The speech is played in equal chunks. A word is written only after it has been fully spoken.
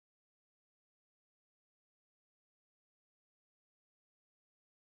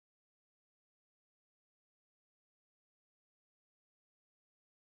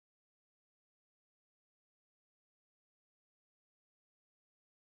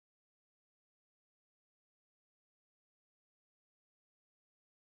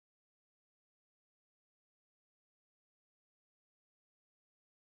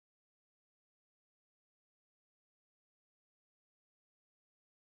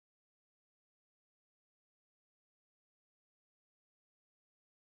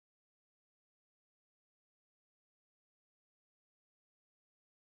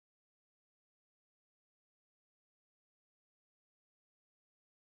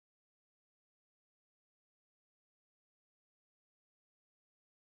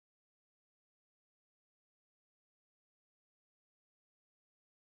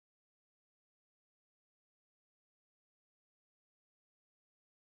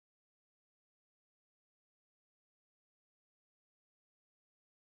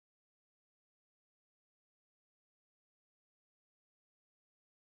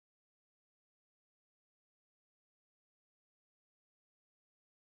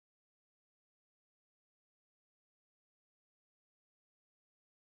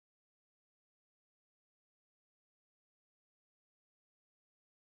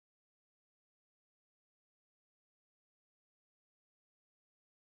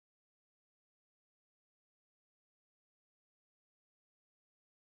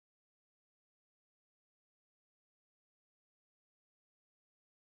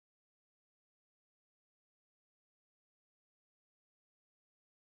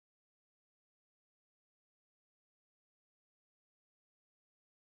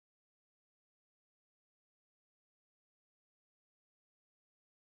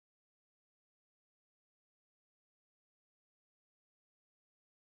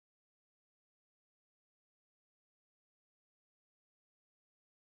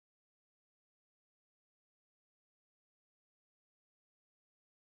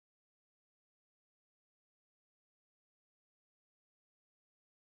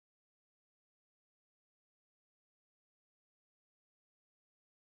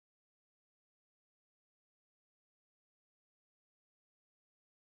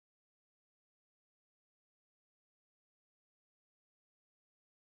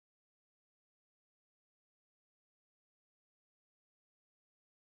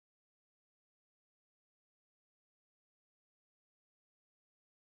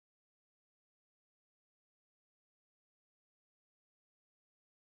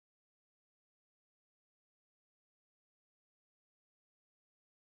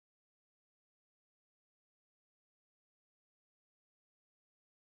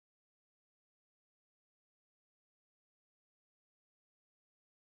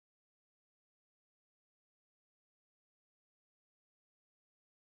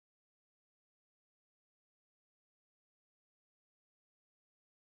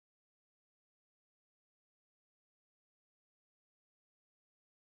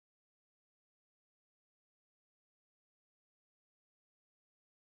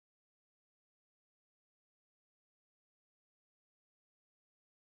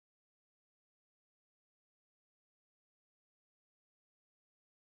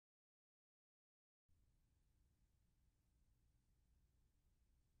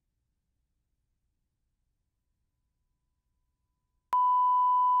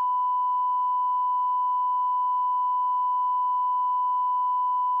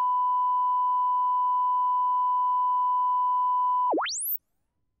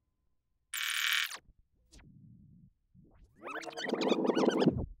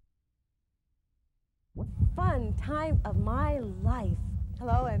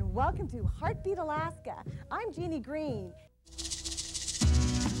Hello and welcome to Heartbeat Alaska. I'm Jeannie Green.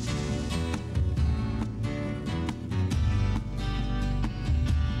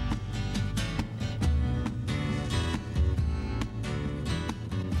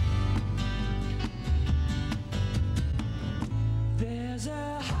 There's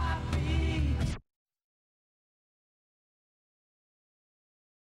a heartbeat.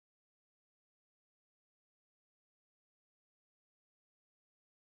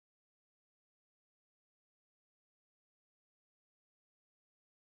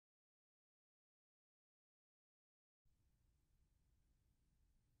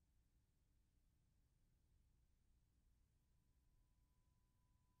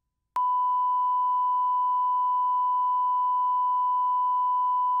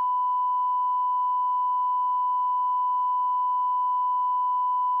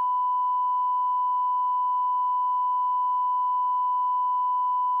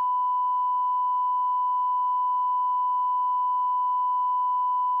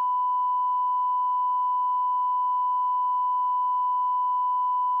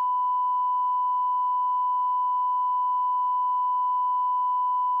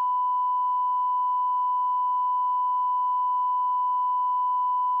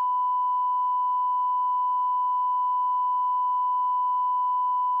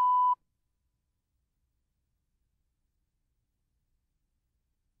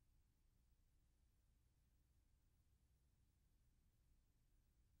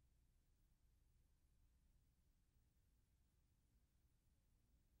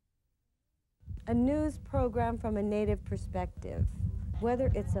 A news program from a Native perspective. Whether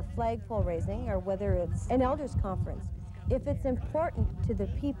it's a flagpole raising or whether it's an elders conference, if it's important to the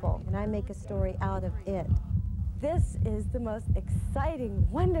people and I make a story out of it, this is the most exciting,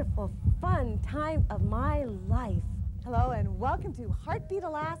 wonderful, fun time of my life. Hello and welcome to Heartbeat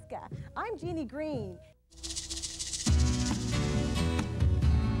Alaska. I'm Jeannie Green.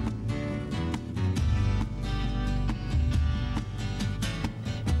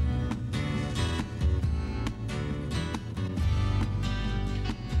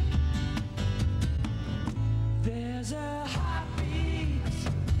 There's a heartbeat,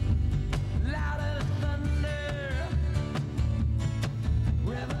 louder than thunder.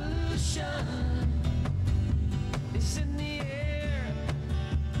 Revolution is in the air.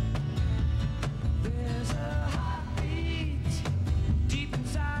 There's a heartbeat deep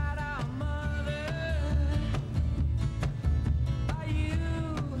inside our mother. Are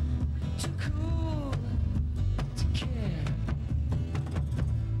you too cool to care?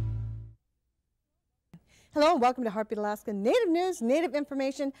 Hello and welcome to Heartbeat Alaska, Native News, Native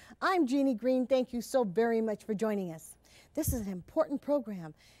Information. I'm Jeannie Green. Thank you so very much for joining us. This is an important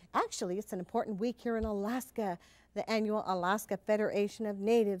program. Actually, it's an important week here in Alaska. The annual Alaska Federation of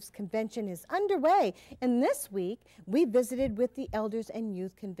Natives Convention is underway. And this week, we visited with the Elders and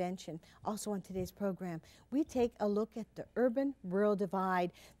Youth Convention. Also on today's program, we take a look at the urban-rural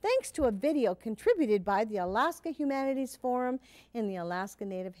divide, thanks to a video contributed by the Alaska Humanities Forum in the Alaska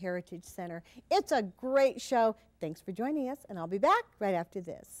Native Heritage Center. It's a great show. Thanks for joining us, and I'll be back right after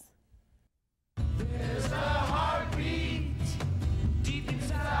this. There's a heartbeat deep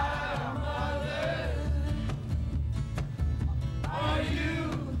inside our mother. Are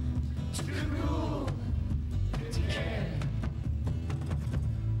you too cool to care?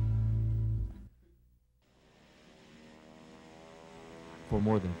 For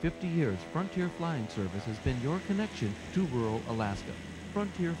more than 50 years, Frontier Flying Service has been your connection to rural Alaska.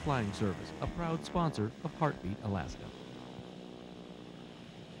 Frontier Flying Service, a proud sponsor of Heartbeat Alaska.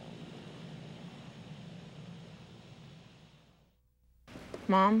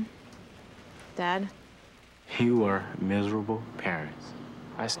 Mom, Dad, You are miserable parents.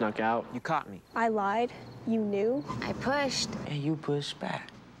 I snuck out. You caught me. I lied. You knew. I pushed. And you pushed back.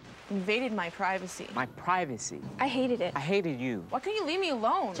 invaded my privacy. My privacy. I hated it. I hated you. Why couldn't you leave me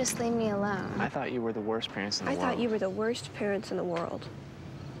alone? Just leave me alone. I thought you were the worst parents in the I world. thought you were the worst parents in the world.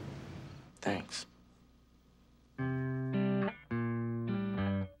 Thanks.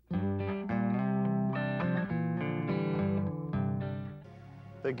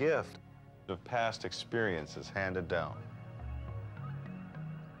 The gift of past experiences handed down.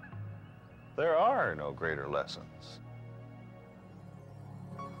 There are no greater lessons.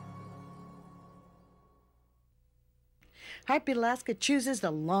 Heartbeat Alaska chooses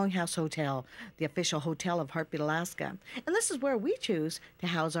the Longhouse Hotel, the official hotel of Heartbeat Alaska. And this is where we choose to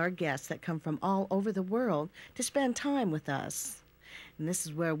house our guests that come from all over the world to spend time with us. And this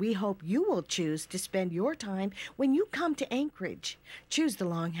is where we hope you will choose to spend your time when you come to Anchorage. Choose the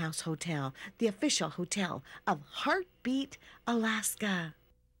Longhouse Hotel, the official hotel of Heartbeat, Alaska.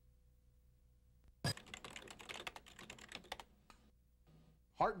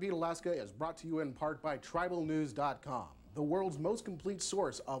 Heartbeat Alaska is brought to you in part by TribalNews.com, the world's most complete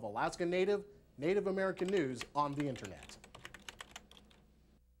source of Alaska Native American news on the internet.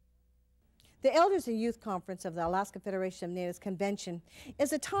 The Elders and Youth Conference of the Alaska Federation of Natives Convention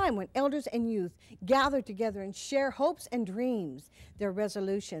is a time when elders and youth gather together and share hopes and dreams, their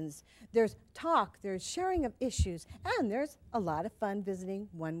resolutions. There's talk, there's sharing of issues, and there's a lot of fun visiting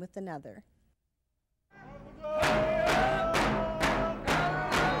one with another.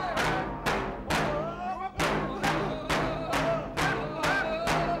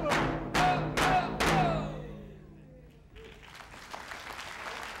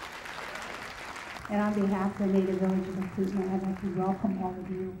 And on behalf of the Native Villages of Kootenai, I'd like to welcome all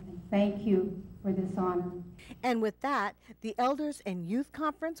of you and thank you for this honor. And with that, the Elders and Youth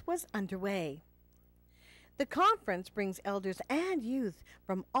Conference was underway. The conference brings elders and youth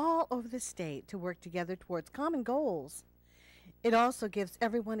from all over the state to work together towards common goals. It also gives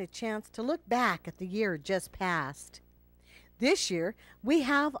everyone a chance to look back at the year just passed. This year, we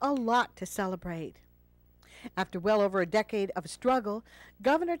have a lot to celebrate. After well over a decade of struggle,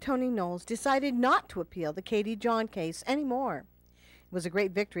 Governor Tony Knowles decided not to appeal the Katie John case anymore. It was a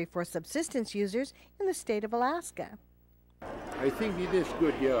great victory for subsistence users in the state of Alaska. I think it is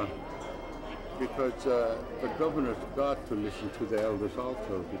good, yeah, because the governor's got to listen to the elders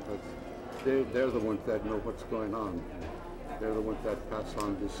also, because they're the ones that know what's going on. They're the ones that pass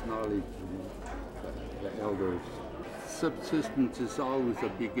on this knowledge to the elders. Subsistence is always a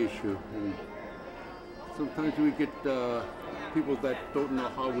big issue. And sometimes we get people that don't know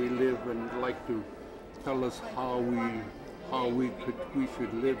how we live and like to tell us how we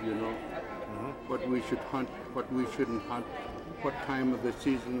should live, you know. What we should hunt, what we shouldn't hunt, what time of the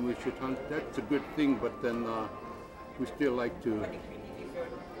season we should hunt. That's a good thing, but then we still like to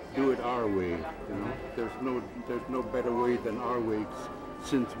do it our way, you know. There's no better way than our way,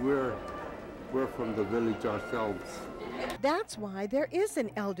 since we're from the village ourselves. That's why there is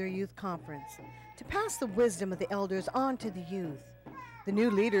an Elder Youth Conference, to pass the wisdom of the elders on to the youth, the new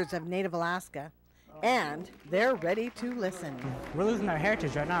leaders of Native Alaska, and they're ready to listen. We're losing our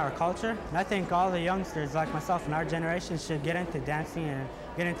heritage right now, our culture, and I think all the youngsters like myself in our generation should get into dancing and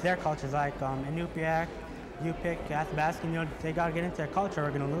get into their cultures, like Inupiaq, Yupik, Athabascan. You know, they got to get into their culture,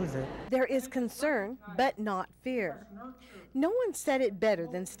 we're going to lose it. There is concern, but not fear. No one said it better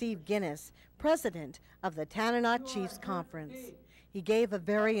than Steve Guinness, president of the Tanana Chiefs Conference. He gave a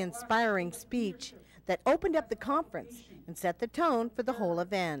very inspiring speech that opened up the conference and set the tone for the whole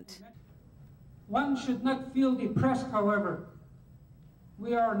event. One should not feel depressed, however.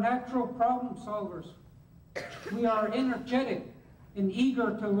 We are natural problem solvers. We are energetic and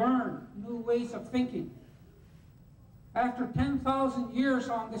eager to learn new ways of thinking. After 10,000 years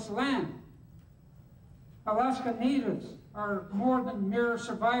on this land, Alaska Natives are more than mere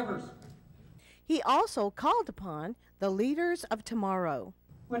survivors. He also called upon the leaders of tomorrow.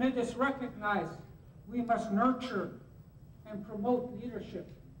 When it is recognized, we must nurture and promote leadership.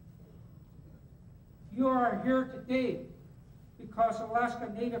 You are here today because Alaska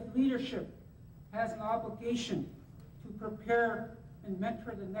Native leadership has an obligation to prepare and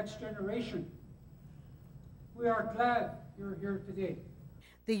mentor the next generation. We are glad you're here today.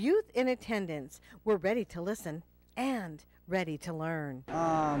 The youth in attendance were ready to listen and ready to learn.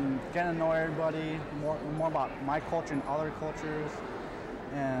 Getting to know everybody, more about my culture and other cultures,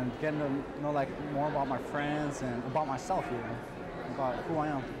 and getting to know more about my friends and about myself even, about who I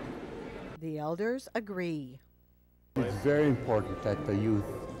am. The elders agree. It's very important that the youth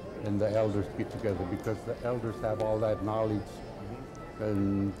and the elders get together, because the elders have all that knowledge,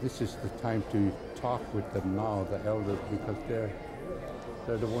 and this is the time to talk with them now, the elders, because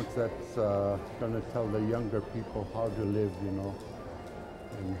they're the ones that's going to tell the younger people how to live, you know,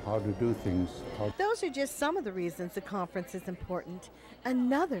 and how to do things. Those are just some of the reasons the conference is important.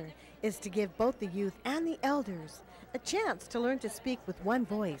 Another is to give both the youth and the elders a chance to learn to speak with one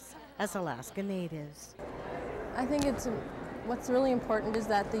voice as Alaska Natives. I think what's really important is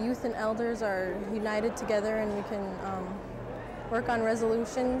that the youth and elders are united together, and we can work on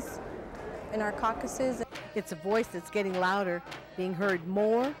resolutions in our caucuses. It's a voice that's getting louder, being heard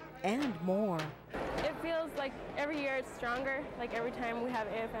more and more. It feels like every year it's stronger. Like every time we have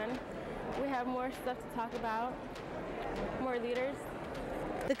AFN, we have more stuff to talk about, more leaders.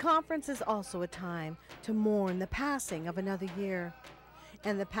 The conference is also a time to mourn the passing of another year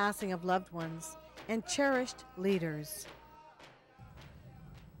and the passing of loved ones and cherished leaders.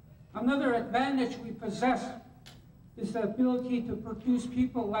 Another advantage we possess is the ability to produce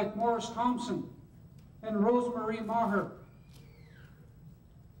people like Morris Thompson and Rosemary Maher.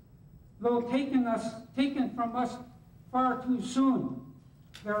 Though taken from us far too soon,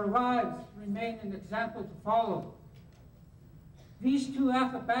 their lives remain an example to follow. These two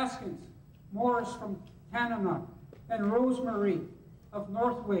Athabascans, Morris from Tanana and Rosemary of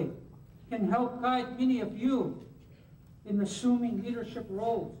Northway, can help guide many of you in assuming leadership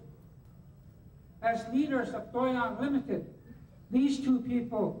roles. As leaders of Doyon Limited, these two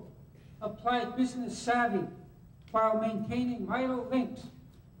people applied business savvy while maintaining vital links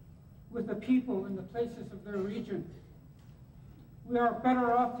with the people and the places of their region. We are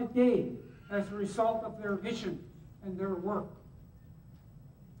better off today as a result of their vision and their work.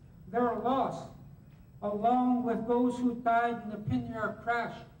 Their loss, along with those who died in the Piniar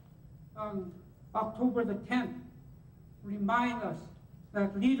crash on October the 10th, remind us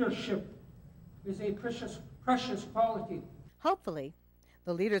that leadership is a precious quality. Hopefully,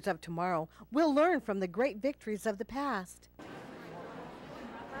 the leaders of tomorrow will learn from the great victories of the past.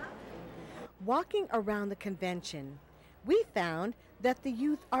 Walking around the convention, we found that the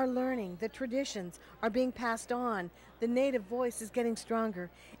youth are learning, the traditions are being passed on, the Native voice is getting stronger,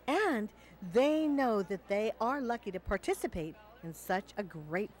 and they know that they are lucky to participate in such a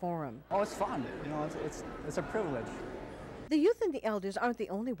great forum. Oh, it's fun. You know, it's a privilege. The youth and the elders aren't the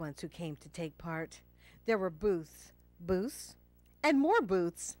only ones who came to take part. There were booths, and more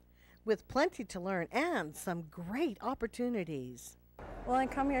booths, with plenty to learn and some great opportunities. Well, I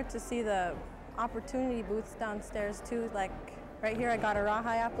come here to see the opportunity booths downstairs too. Like right here, I got a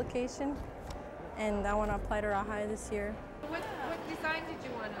Rawhide application, and I want to apply to Rawhide this year. What design did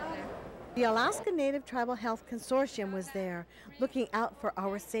you want on there? The Alaska Native Tribal Health Consortium was there, looking out for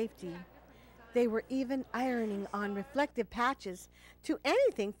our safety. They were even ironing on reflective patches to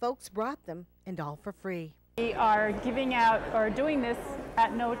anything folks brought them, and all for free. We are giving out, or doing this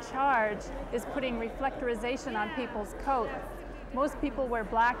at no charge, is putting reflectorization on people's coats. Most people wear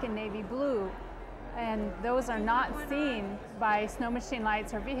black and navy blue, and those are not seen by snow machine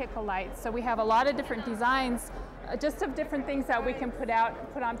lights or vehicle lights. So we have a lot of different designs, just of different things that we can put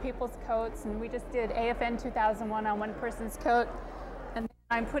on people's coats, and we just did AFN 2001 on one person's coat. And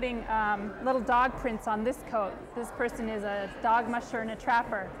I'm putting little dog prints on this coat. This person is a dog musher and a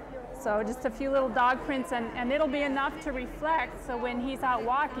trapper. So just a few little dog prints, and it'll be enough to reflect, so when he's out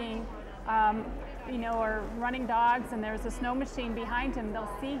walking, you know, or running dogs and there's a snow machine behind him, they'll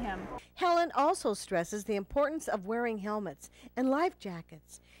see him. Helen also stresses the importance of wearing helmets and life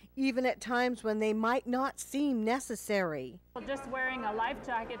jackets, even at times when they might not seem necessary. Just wearing a life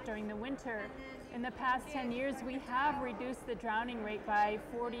jacket during the winter, in the past 10 years, we have reduced the drowning rate by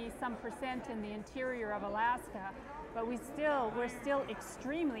 40-some% in the interior of Alaska, but we're still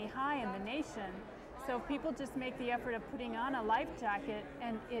extremely high in the nation. So if people just make the effort of putting on a life jacket,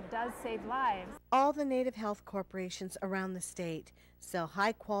 and it does save lives. All the Native health corporations around the state sell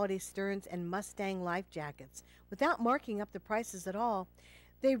high-quality Stearns and Mustang life jackets without marking up the prices at all.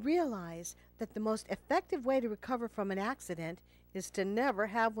 They realize that the most effective way to recover from an accident is to never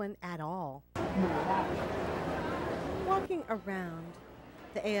have one at all. Walking around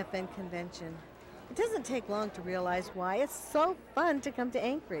the AFN convention, it doesn't take long to realize why it's so fun to come to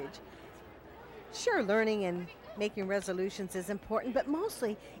Anchorage. Sure, learning and making resolutions is important, but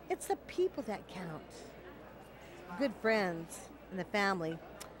mostly it's the people that count. Good friends and the family,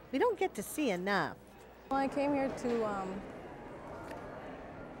 we don't get to see enough. Well, I came here to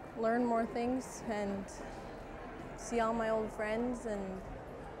learn more things and see all my old friends and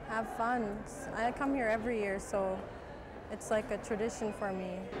have fun. I come here every year, so it's like a tradition for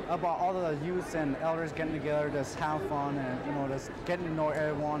me. About all the youths and elders getting together, just have fun, and you know, just getting to know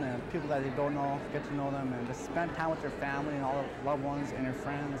everyone and people that you don't know, get to know them, and just spend time with your family and all the loved ones and your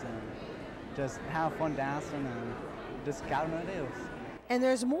friends, and just have fun dancing and just gather natives. And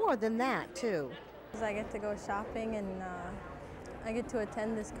there's more than that too. I get to go shopping, and I get to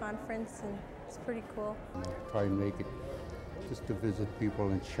attend this conference, and it's pretty cool. Try and make it just to visit people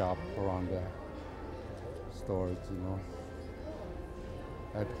and shop around the stores, you know.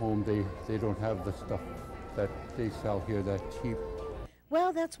 At home, they don't have the stuff that they sell here that cheap.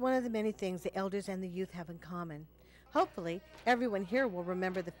 Well, that's one of the many things the elders and the youth have in common. Hopefully, everyone here will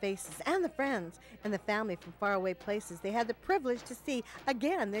remember the faces and the friends and the family from faraway places they had the privilege to see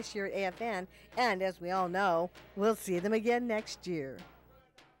again this year at AFN. And as we all know, we'll see them again next year.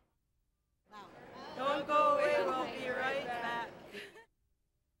 Don't go away, we'll be right back.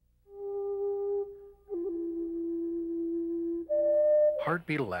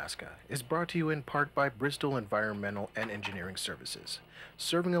 Heartbeat Alaska is brought to you in part by Bristol Environmental and Engineering Services,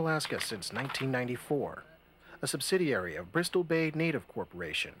 serving Alaska since 1994, a subsidiary of Bristol Bay Native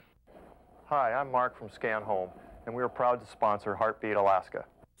Corporation. Hi, I'm Mark from Scan Home, and we are proud to sponsor Heartbeat Alaska.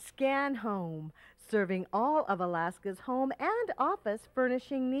 Scan Home, serving all of Alaska's home and office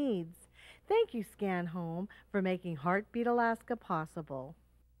furnishing needs. Thank you, Scan Home, for making Heartbeat Alaska possible.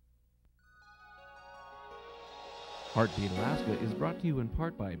 Heartbeat Alaska is brought to you in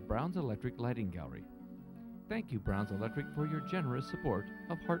part by Brown's Electric Lighting Gallery. Thank you, Brown's Electric, for your generous support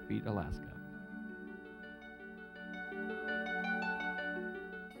of Heartbeat Alaska.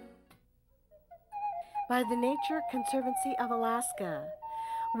 By the Nature Conservancy of Alaska,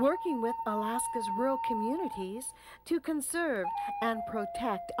 working with Alaska's rural communities to conserve and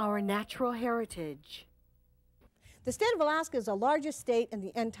protect our natural heritage. The state of Alaska is the largest state in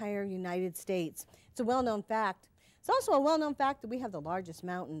the entire United States. It's a well-known fact. It's also a well-known fact that we have the largest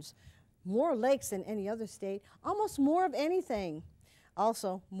mountains, more lakes than any other state, almost more of anything.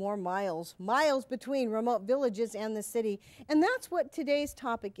 Also, more miles between remote villages and the city. And that's what today's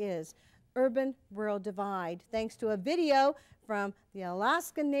topic is, urban-rural divide, thanks to a video from the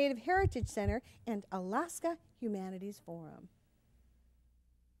Alaska Native Heritage Center and Alaska Humanities Forum.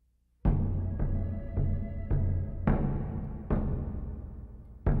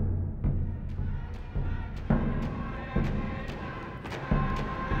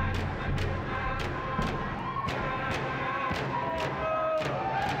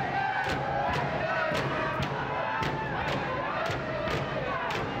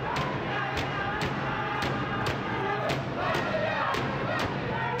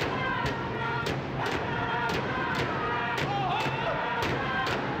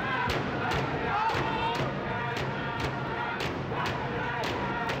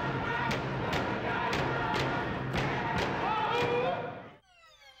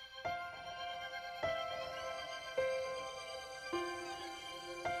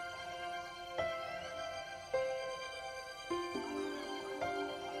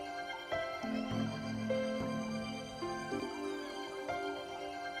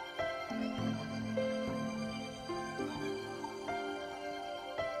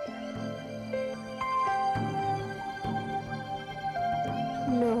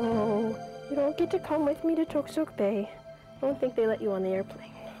 No, you don't get to come with me to Tuksuk Bay. I don't think they let you on the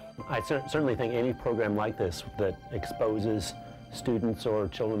airplane. I certainly think any program like this that exposes students or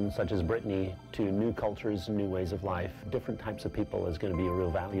children such as Brittany to new cultures, new ways of life, different types of people is going to be a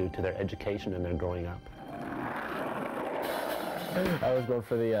real value to their education and their growing up. I was going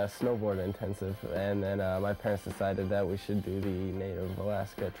for the snowboard intensive, and then my parents decided that we should do the Native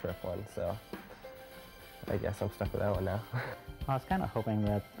Alaska trip one, so I guess I'm stuck with that one now. I was kind of hoping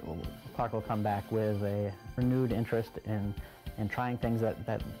that Clark will come back with a renewed interest in trying things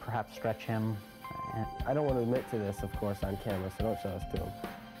that perhaps stretch him. I don't want to admit to this, of course, on camera, so don't show us to him.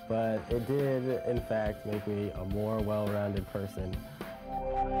 But it did, in fact, make me a more well-rounded person.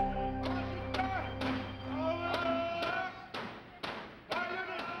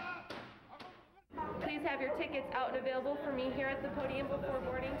 Please have your tickets out and available for me here at the podium before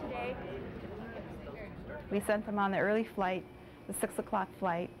boarding today. We sent them on the early flight, the 6 o'clock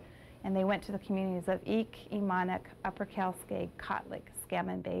flight, and they went to the communities of Eek, Imanik, Upper Calskag, Kotlik,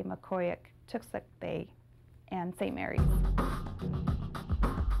 Scammon Bay, Makoyak, Tuksuk Bay, and St. Mary's.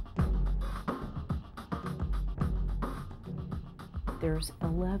 There's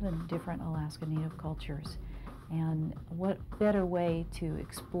 11 different Alaska Native cultures, and what better way to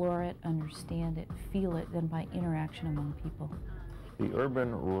explore it, understand it, feel it than by interaction among people. The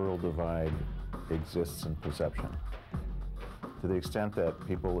urban-rural divide exists in perception. To the extent that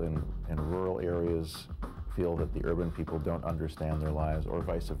people in rural areas feel that the urban people don't understand their lives, or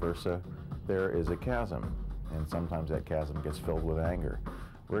vice versa, there is a chasm, and sometimes that chasm gets filled with anger.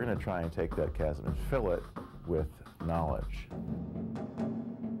 We're going to try and take that chasm and fill it with knowledge.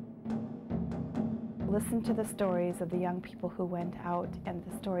 Listen to the stories of the young people who went out and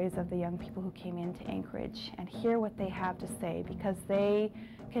the stories of the young people who came into Anchorage, and hear what they have to say, because they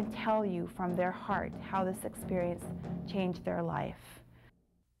can tell you from their heart how this experience changed their life.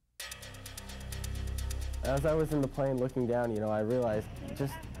 As I was in the plane looking down, I realized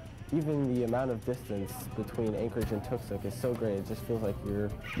just even the amount of distance between Anchorage and Tuksuk is so great. It just feels like you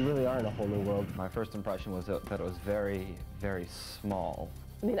really are in a whole new world. My first impression was that it was very, very small.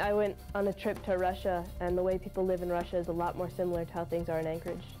 I mean, I went on a trip to Russia, and the way people live in Russia is a lot more similar to how things are in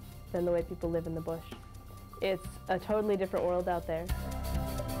Anchorage than the way people live in the bush. It's a totally different world out there.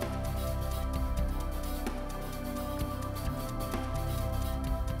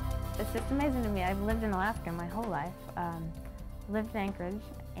 It's just amazing to me. I've lived in Alaska my whole life. lived in Anchorage,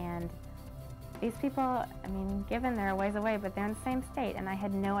 and these people, I mean, given they're a ways away, but they're in the same state, and I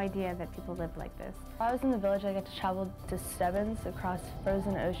had no idea that people lived like this. While I was in the village, I got to travel to Stebbins across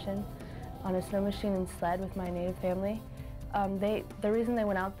frozen ocean on a snow machine and sled with my native family. The reason they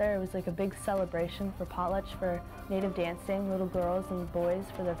went out there, it was like a big celebration for potlatch, for native dancing, little girls and boys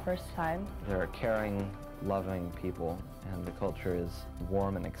for their first time. They're caring, loving people, and the culture is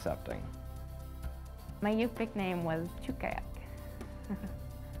warm and accepting. My youth nickname was Chukayak.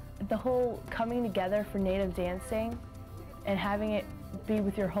 The whole coming together for native dancing and having it be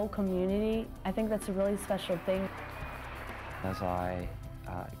with your whole community, I think that's a really special thing. As I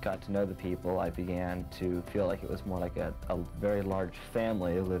got to know the people, I began to feel like it was more like a very large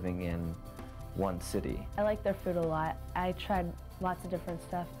family living in one city. I like their food a lot. I tried lots of different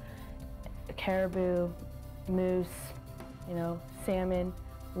stuff. Caribou, moose, you know, salmon,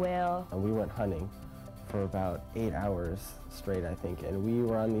 whale. And we went hunting for about 8 hours straight, I think, and we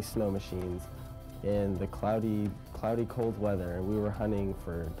were on these snow machines in the cloudy, cold weather, and we were hunting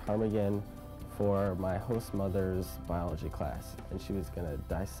for ptarmigan for my host mother's biology class, and she was going to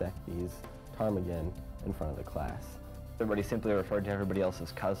dissect these ptarmigan in front of the class. Everybody simply referred to everybody else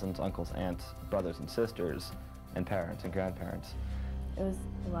as cousins, uncles, aunts, brothers and sisters, and parents and grandparents. It was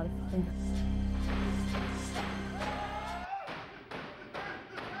a lot of fun.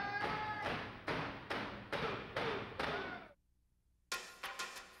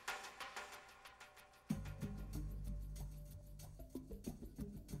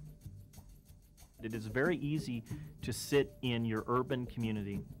 It is very easy to sit in your urban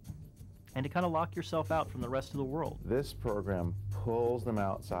community and to kind of lock yourself out from the rest of the world. This program pulls them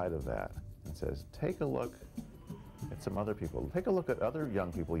outside of that and says, take a look at some other people. Take a look at other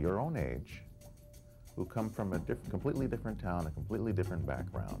young people your own age who come from a completely different town, a completely different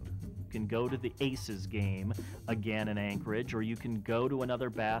background. You can go to the Aces game again in Anchorage, or you can go to another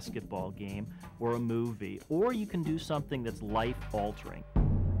basketball game or a movie, or you can do something that's life-altering,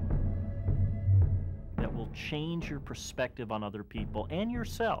 that will change your perspective on other people and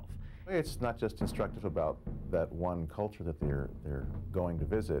yourself. It's not just instructive about that one culture that they're going to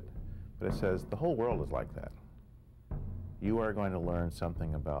visit, but it says the whole world is like that. You are going to learn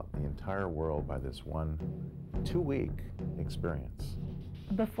something about the entire world by this one 2-week experience.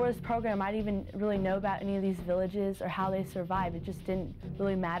 Before this program, I didn't even really know about any of these villages or how they survive. It just didn't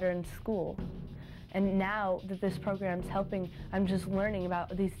really matter in school. And now that this program's helping, I'm just learning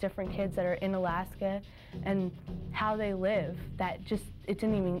about these different kids that are in Alaska and how they live. That just, it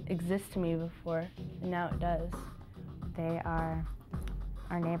didn't even exist to me before, and now it does. They are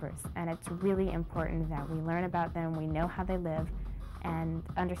our neighbors, and it's really important that we learn about them, we know how they live, and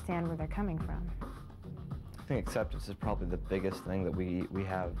understand where they're coming from. I think acceptance is probably the biggest thing that we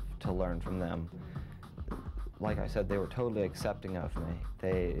have to learn from them. Like I said, they were totally accepting of me.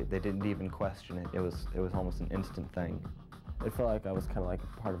 They didn't even question it. It was almost an instant thing. It felt like I was kind of like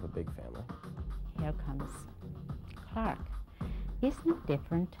a part of a big family. Here comes Clark. Isn't it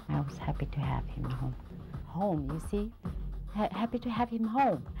different? I was happy to have him home. Home, you see? Happy to have him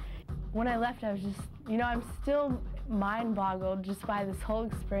home. When I left, I was just, you know, I'm still mind-boggled just by this whole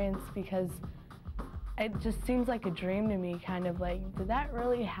experience, because it just seems like a dream to me, kind of like, did that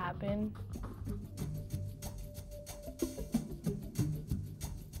really happen?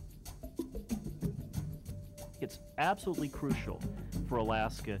 It's absolutely crucial for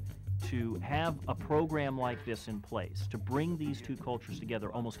Alaska to have a program like this in place, to bring these two cultures together.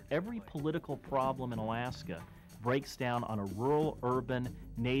 Almost every political problem in Alaska breaks down on a rural, urban,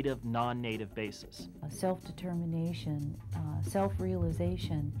 native, non-native basis. Self-determination,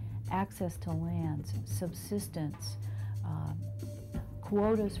 self-realization, access to lands, subsistence,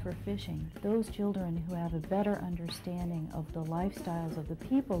 quotas for fishing. Those children who have a better understanding of the lifestyles of the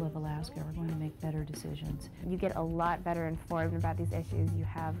people of Alaska are going to make better decisions. You get a lot better informed about these issues. You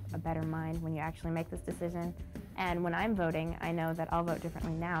have a better mind when you actually make this decision. And when I'm voting, I know that I'll vote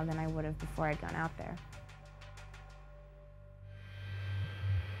differently now than I would have before I'd gone out there.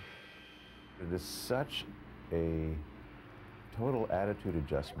 It is such a total attitude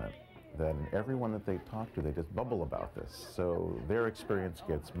adjustment that in everyone that they talk to, they just bubble about this. So their experience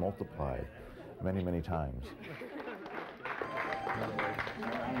gets multiplied many, many times.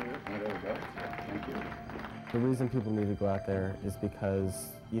 The reason people need to go out there is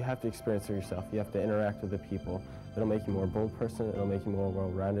because you have to experience it yourself. You have to interact with the people. It'll make you a more bold person. It'll make you a more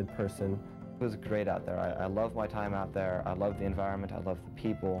well-rounded person. It was great out there. I love my time out there. I love the environment. I love the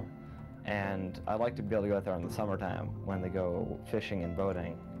people. And I like to be able to go out there in the summertime when they go fishing and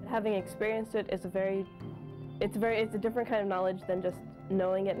boating. Having experienced it is it's a different kind of knowledge than just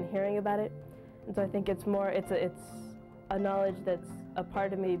knowing it and hearing about it. And so I think it's a knowledge that's a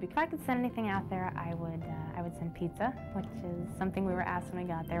part of me. If I could send anything out there, I would send pizza, which is something we were asked when we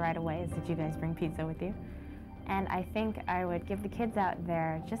got there right away, is did you guys bring pizza with you? And I think I would give the kids out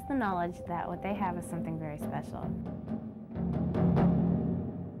there just the knowledge that what they have is something very special.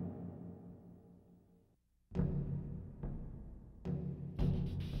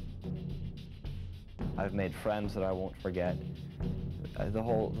 I've made friends that I won't forget. The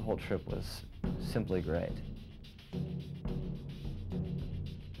whole trip was simply great.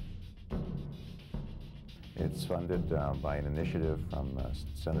 It's funded by an initiative from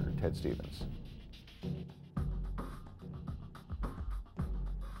Senator Ted Stevens.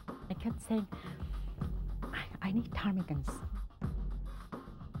 I kept saying, I need ptarmigans.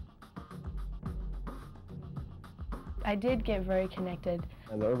 I did get very connected.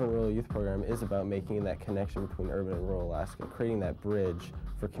 And the Urban Rural Youth Program is about making that connection between urban and rural Alaska, creating that bridge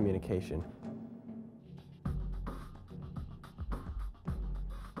for communication.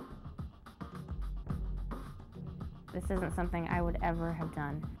 This isn't something I would ever have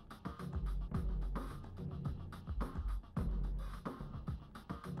done.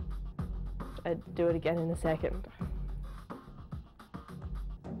 I'd do it again in a second.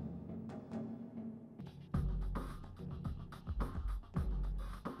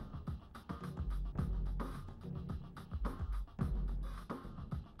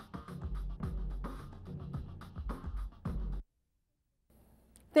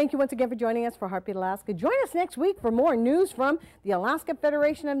 Thank you once again for joining us for Heartbeat Alaska. Join us next week for more news from the Alaska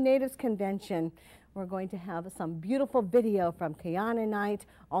Federation of Natives Convention. We're going to have some beautiful video from Kiana Night,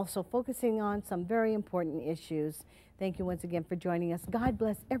 also focusing on some very important issues. Thank you once again for joining us. God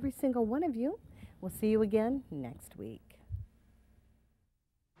bless every single one of you. We'll see you again next week.